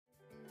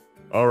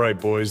All right,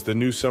 boys, the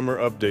new summer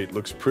update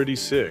looks pretty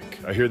sick.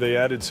 I hear they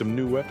added some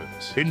new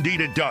weapons. Indeed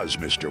it does,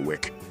 Mr.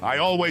 Wick. I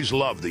always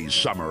love these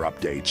summer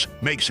updates.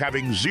 Makes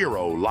having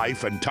zero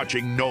life and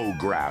touching no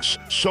grass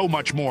so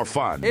much more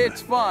fun.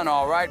 It's fun,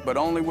 all right, but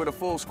only with a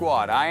full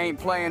squad. I ain't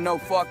playing no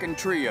fucking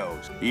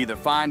trios. Either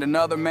find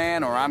another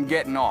man or I'm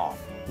getting off.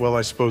 Well,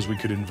 I suppose we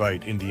could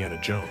invite Indiana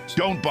Jones.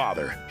 Don't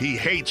bother. He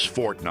hates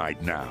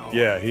Fortnite now.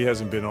 Yeah, he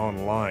hasn't been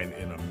online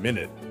in a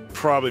minute.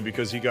 Probably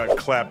because he got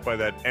clapped by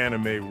that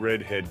anime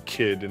redhead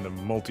kid in the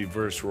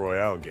Multiverse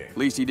Royale game. At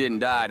least he didn't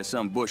die to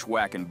some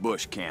bushwhacking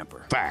bush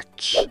camper.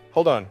 Facts.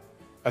 Hold on.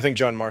 I think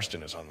John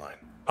Marston is online.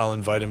 I'll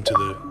invite him to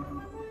the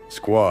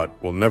squad.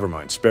 Well, never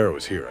mind. Sparrow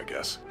is here, I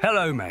guess.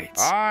 Hello,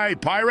 mates. Aye,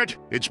 pirate.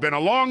 It's been a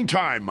long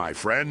time, my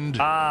friend.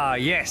 Ah,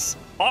 yes.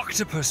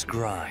 Octopus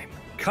Grime.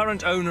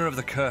 Current owner of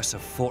the curse of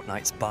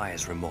Fortnite's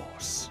buyer's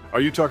remorse. Are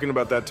you talking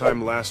about that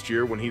time last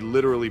year when he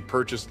literally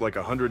purchased like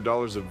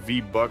 $100 of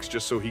V-Bucks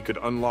just so he could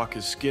unlock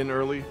his skin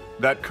early?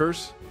 That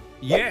curse?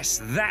 Yes,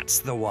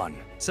 that's the one.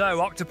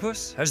 So,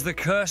 Octopus, has the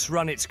curse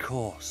run its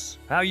course?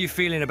 How are you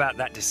feeling about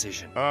that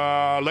decision?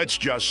 Let's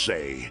just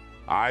say,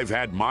 I've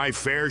had my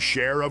fair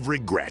share of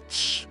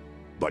regrets.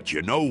 But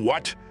you know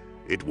what?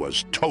 It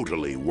was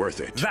totally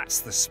worth it. That's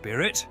the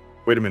spirit.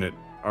 Wait a minute.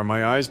 Are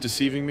my eyes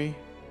deceiving me?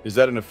 Is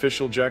that an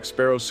official Jack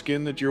Sparrow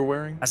skin that you're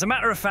wearing? As a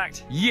matter of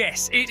fact,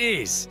 yes, it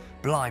is.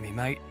 Blimey,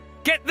 mate.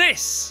 Get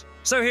this!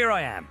 So here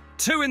I am,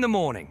 2 in the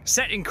morning,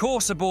 setting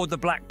course aboard the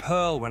Black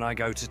Pearl when I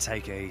go to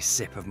take a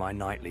sip of my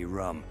nightly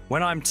rum,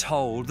 when I'm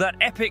told that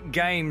Epic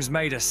Games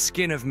made a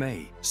skin of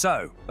me.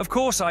 So, of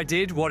course I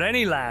did what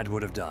any lad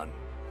would have done.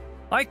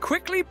 I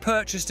quickly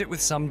purchased it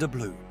with some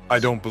doubloons. I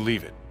don't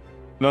believe it.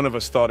 None of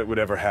us thought it would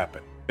ever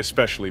happen.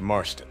 Especially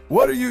Marston.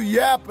 What are you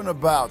yapping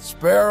about,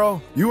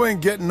 Sparrow? You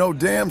ain't getting no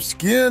damn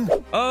skin?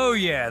 Oh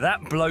yeah,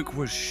 that bloke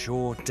was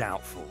sure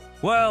doubtful.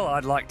 Well,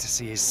 I'd like to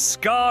see his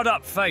scarred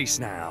up face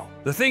now.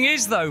 The thing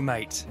is though,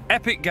 mate,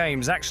 Epic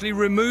Games actually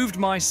removed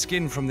my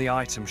skin from the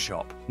item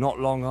shop not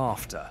long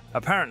after.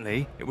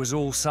 Apparently, it was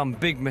all some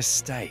big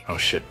mistake. Oh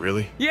shit,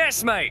 really?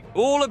 Yes, mate,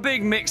 all a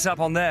big mix-up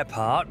on their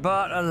part,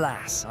 but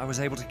alas, I was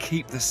able to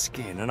keep the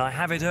skin and I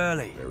have it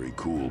early. Very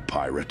cool,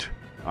 pirate.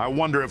 I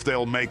wonder if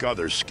they'll make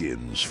other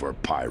skins for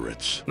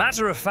pirates.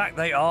 Matter of fact,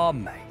 they are,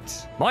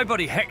 mate. My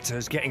buddy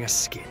Hector's getting a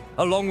skin,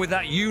 along with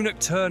that eunuch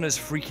Turner's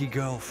freaky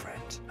girlfriend.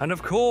 And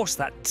of course,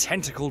 that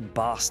tentacled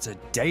bastard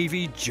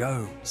Davy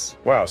Jones.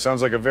 Wow,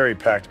 sounds like a very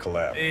packed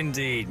collab.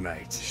 Indeed,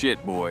 mate.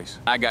 Shit, boys.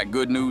 I got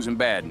good news and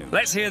bad news.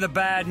 Let's hear the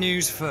bad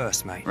news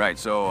first, mate. Right,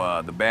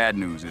 so the bad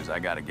news is I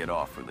gotta get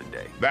off for the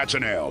day. That's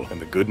an L. And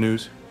the good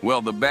news?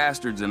 Well, the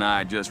bastards and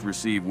I just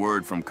received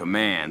word from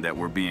command that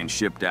we're being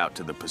shipped out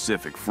to the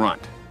Pacific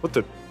Front. What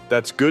the?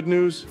 That's good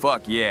news?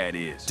 Fuck yeah, it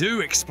is. Do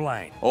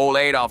explain. Old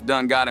Adolf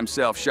done got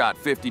himself shot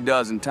 50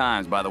 dozen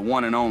times by the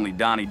one and only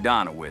Donnie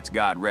Donowitz,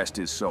 God rest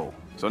his soul.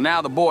 So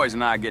now the boys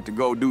and I get to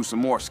go do some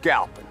more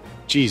scalping.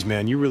 Geez,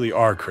 man, you really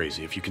are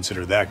crazy if you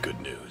consider that good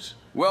news.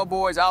 Well,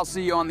 boys, I'll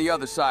see you on the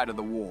other side of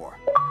the war.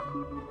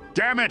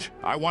 Damn it!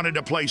 I wanted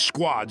to play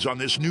squads on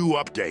this new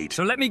update.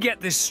 So let me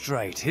get this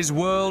straight. His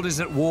world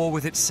is at war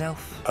with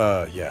itself?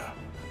 Yeah.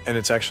 And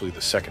it's actually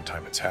the second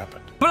time it's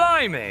happened.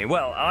 Blimey!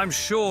 Well, I'm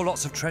sure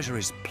lots of treasure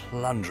is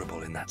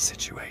plunderable in that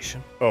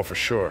situation. Oh, for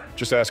sure.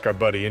 Just ask our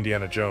buddy,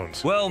 Indiana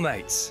Jones. Well,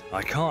 mates,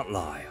 I can't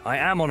lie. I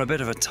am on a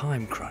bit of a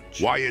time crunch.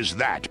 Why is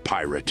that,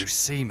 pirate? You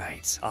see,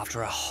 mates,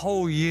 after a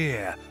whole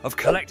year of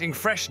collecting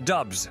fresh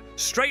dubs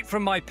straight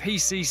from my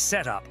PC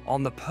setup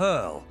on the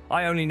Pearl,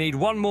 I only need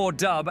one more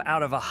dub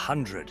out of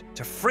 100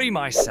 to free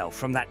myself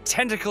from that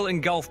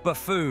tentacle-engulfed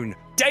buffoon,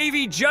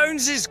 Davy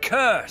Jones's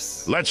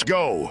curse! Let's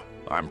go!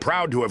 I'm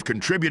proud to have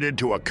contributed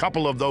to a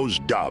couple of those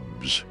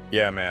dubs.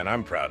 Yeah, man,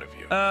 I'm proud of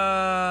you.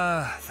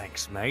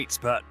 Thanks, mates,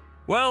 but...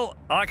 Well,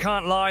 I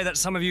can't lie that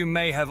some of you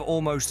may have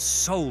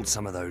almost sold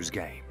some of those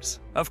games.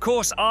 Of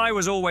course, I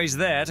was always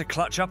there to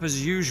clutch up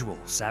as usual,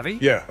 savvy?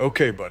 Yeah,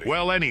 okay, buddy.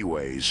 Well,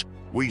 anyways,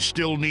 we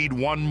still need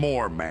one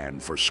more man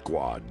for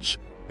squads.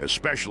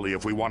 Especially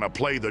if we want to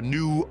play the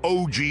new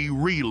OG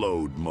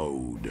reload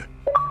mode.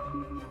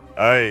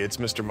 Aye, it's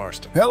Mr.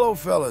 Marston. Hello,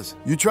 fellas.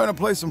 You trying to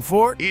play some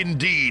Fort?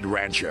 Indeed,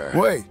 Rancher.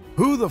 Wait,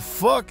 who the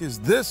fuck is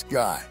this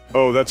guy?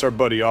 Oh, that's our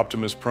buddy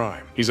Optimus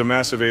Prime. He's a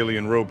massive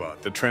alien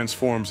robot that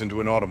transforms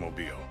into an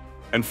automobile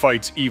and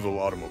fights evil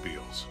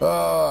automobiles.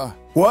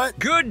 What?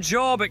 Good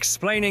job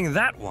explaining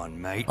that one,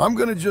 mate. I'm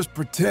gonna just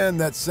pretend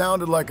that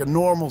sounded like a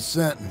normal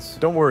sentence.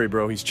 Don't worry,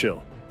 bro, he's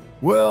chill.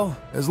 Well,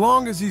 as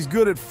long as he's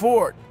good at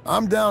Fort,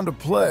 I'm down to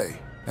play.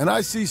 And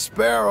I see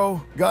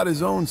Sparrow got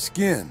his own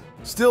skin.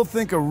 Still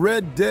think a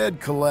Red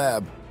Dead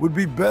collab would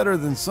be better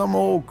than some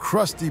old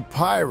crusty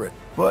pirate,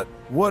 but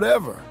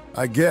whatever,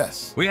 I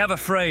guess. We have a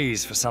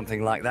phrase for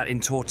something like that in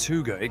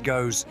Tortuga. It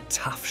goes,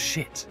 tough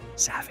shit,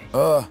 savvy.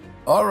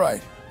 All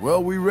right.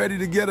 Well, we ready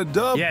to get a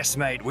dub? Yes,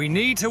 mate, we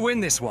need to win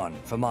this one,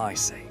 for my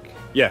sake.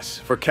 Yes,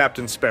 for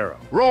Captain Sparrow.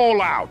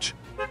 Roll out!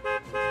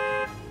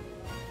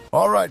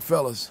 All right,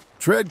 fellas.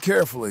 Tread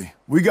carefully.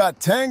 We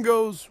got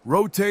tangos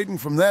rotating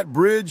from that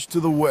bridge to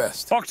the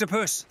west.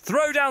 Octopus,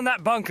 throw down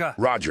that bunker.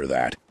 Roger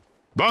that.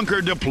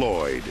 Bunker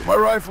deployed. My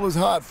rifle is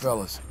hot,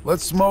 fellas.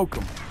 Let's smoke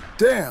them.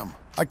 Damn,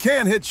 I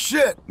can't hit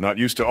shit. Not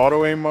used to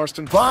auto-aim,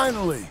 Marston?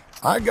 Finally,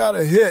 I got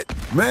a hit.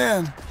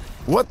 Man,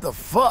 what the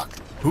fuck?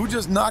 Who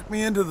just knocked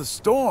me into the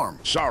storm?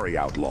 Sorry,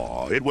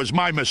 Outlaw. It was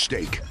my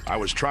mistake. I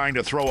was trying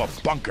to throw a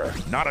bunker,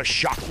 not a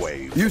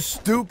shockwave. You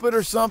stupid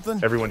or something?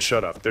 Everyone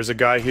shut up. There's a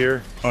guy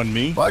here. On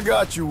me? I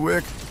got you,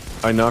 Wick.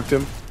 I knocked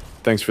him.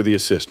 Thanks for the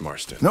assist,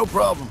 Marston. No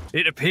problem.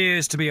 It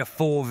appears to be a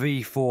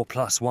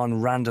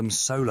 4v4+1 random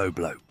solo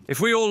blow. If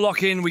we all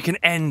lock in, we can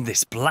end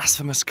this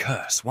blasphemous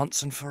curse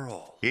once and for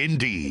all.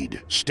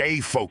 Indeed.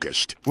 Stay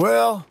focused.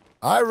 Well,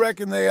 I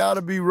reckon they ought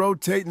to be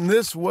rotating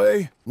this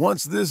way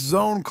once this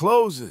zone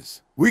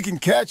closes. We can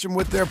catch them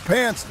with their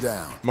pants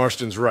down.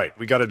 Marston's right.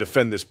 We gotta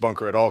defend this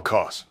bunker at all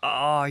costs.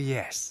 Ah,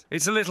 yes.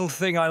 It's a little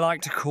thing I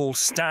like to call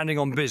standing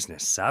on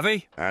business,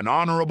 savvy? An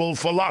honorable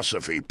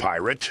philosophy,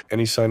 pirate.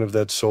 Any sign of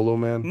that solo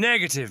man?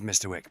 Negative,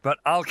 Mr. Wick, but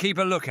I'll keep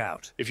a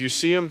lookout. If you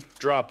see him,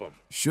 drop him.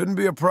 Shouldn't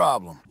be a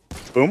problem.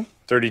 Boom.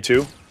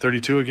 32.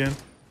 32 again.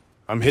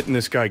 I'm hitting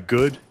this guy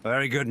good.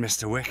 Very good,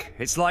 Mr. Wick.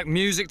 It's like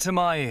music to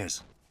my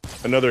ears.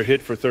 Another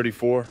hit for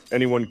 34.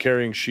 Anyone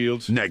carrying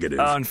shields? Negative.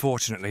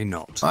 Unfortunately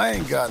not. I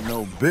ain't got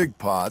no big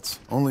pots,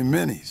 only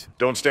minis.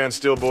 Don't stand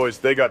still, boys.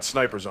 They got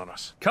snipers on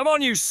us. Come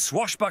on, you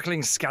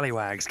swashbuckling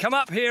scallywags. Come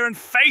up here and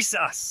face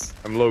us.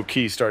 I'm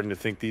low-key starting to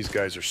think these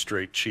guys are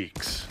straight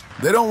cheeks.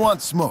 They don't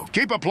want smoke.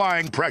 Keep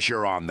applying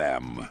pressure on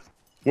them.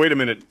 Wait a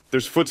minute.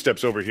 There's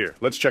footsteps over here.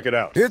 Let's check it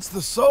out. It's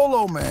the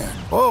solo man.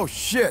 Oh,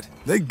 shit.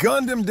 They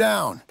gunned him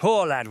down.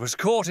 Poor lad was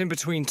caught in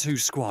between two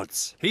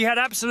squads. He had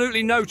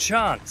absolutely no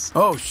chance.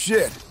 Oh,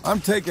 shit. I'm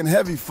taking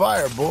heavy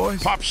fire,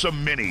 boys. Pop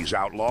some minis,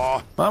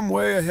 Outlaw. I'm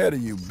way ahead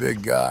of you,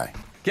 big guy.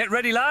 Get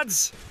ready,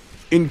 lads.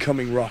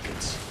 Incoming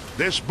rockets.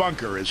 This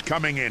bunker is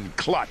coming in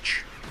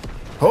clutch.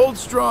 Hold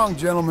strong,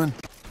 gentlemen.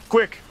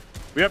 Quick!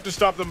 We have to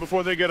stop them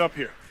before they get up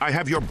here. I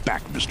have your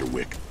back, Mr.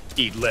 Wick.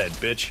 Eat lead,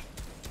 bitch.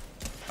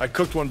 I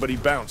cooked one, but he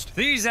bounced.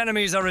 These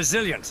enemies are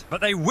resilient,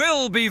 but they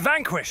will be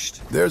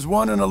vanquished. There's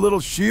one in a little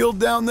shield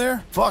down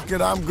there. Fuck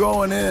it, I'm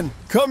going in.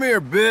 Come here,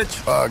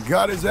 bitch.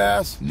 Got his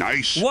ass.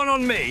 Nice. One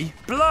on me?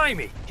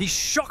 Blimey, he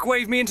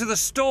shockwaved me into the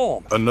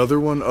storm. Another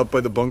one up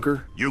by the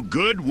bunker? You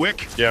good,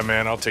 Wick? Yeah,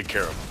 man, I'll take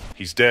care of him.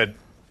 He's dead.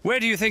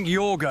 Where do you think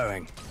you're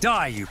going?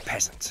 Die, you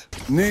peasant.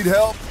 Need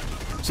help?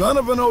 Son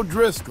of an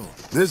O'Driscoll.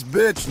 This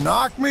bitch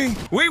knocked me?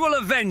 We will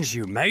avenge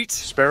you, mate.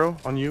 Sparrow,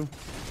 on you.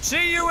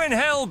 See you in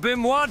hell,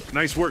 Bimwad.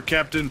 Nice work,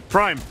 Captain.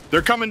 Prime,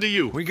 they're coming to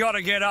you. We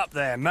gotta get up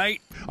there,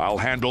 mate. I'll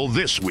handle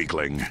this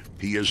weakling.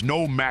 He is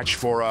no match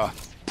for a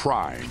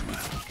Prime.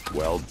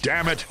 Well,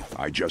 damn it,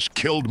 I just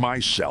killed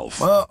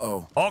myself.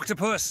 Uh-oh.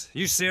 Octopus,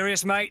 you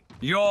serious, mate?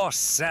 You're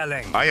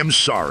selling. I am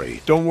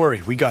sorry. Don't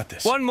worry, we got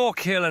this. One more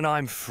kill and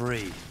I'm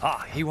free.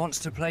 Ah, he wants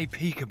to play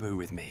peekaboo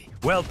with me.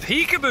 Well,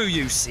 peekaboo,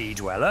 you sea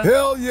dweller.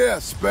 Hell yeah,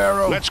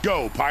 Sparrow. Let's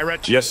go,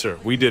 pirate. Yes, sir.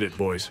 We did it,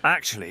 boys.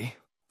 Actually,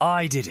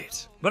 I did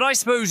it. But I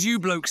suppose you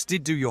blokes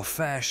did do your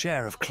fair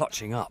share of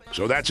clutching up.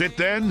 So that's it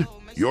then?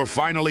 You're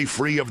finally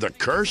free of the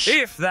curse?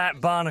 If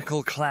that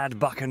barnacle-clad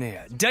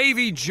buccaneer,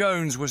 Davy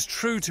Jones, was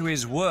true to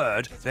his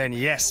word, then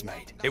yes,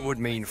 mate, it would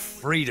mean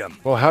freedom.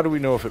 Well, how do we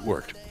know if it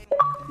worked?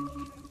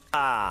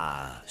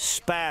 Ah,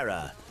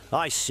 Sparrow.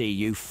 I see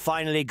you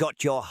finally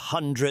got your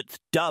 100th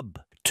dub.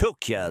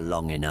 Took you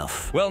long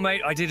enough. Well,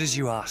 mate, I did as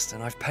you asked,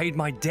 and I've paid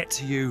my debt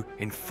to you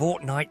in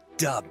Fortnite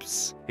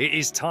dubs. It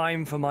is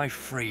time for my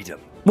freedom.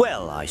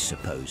 Well, I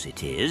suppose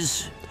it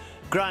is.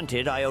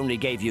 Granted, I only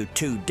gave you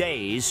 2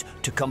 days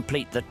to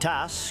complete the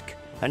task,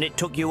 and it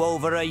took you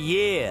over a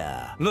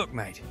year. Look,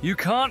 mate, you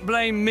can't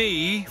blame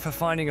me for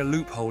finding a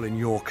loophole in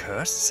your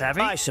curse,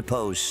 savvy? I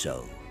suppose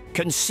so.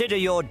 Consider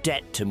your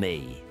debt to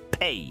me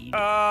paid.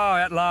 Oh,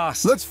 at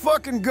last. Let's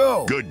fucking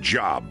go. Good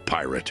job,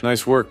 pirate.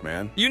 Nice work,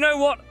 man. You know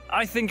what?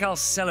 I think I'll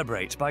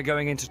celebrate by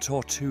going into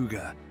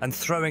Tortuga and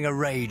throwing a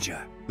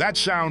rager. That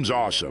sounds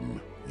awesome.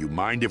 You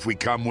mind if we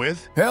come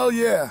with? Hell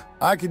yeah.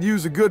 I could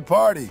use a good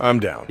party. I'm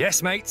down.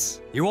 Yes,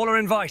 mates, you all are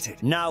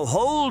invited. Now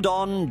hold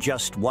on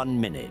just 1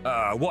 minute.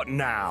 What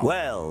now?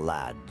 Well,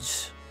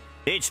 lads,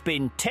 it's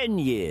been 10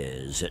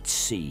 years at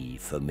sea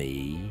for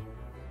me,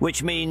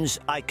 which means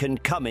I can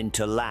come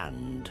into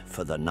land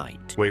for the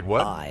night. Wait,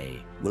 what?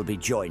 I will be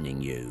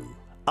joining you.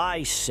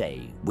 I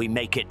say we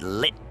make it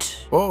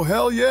lit. Oh,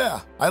 hell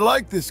yeah. I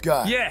like this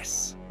guy.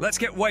 Yes, let's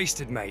get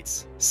wasted,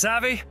 mates.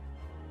 Savvy?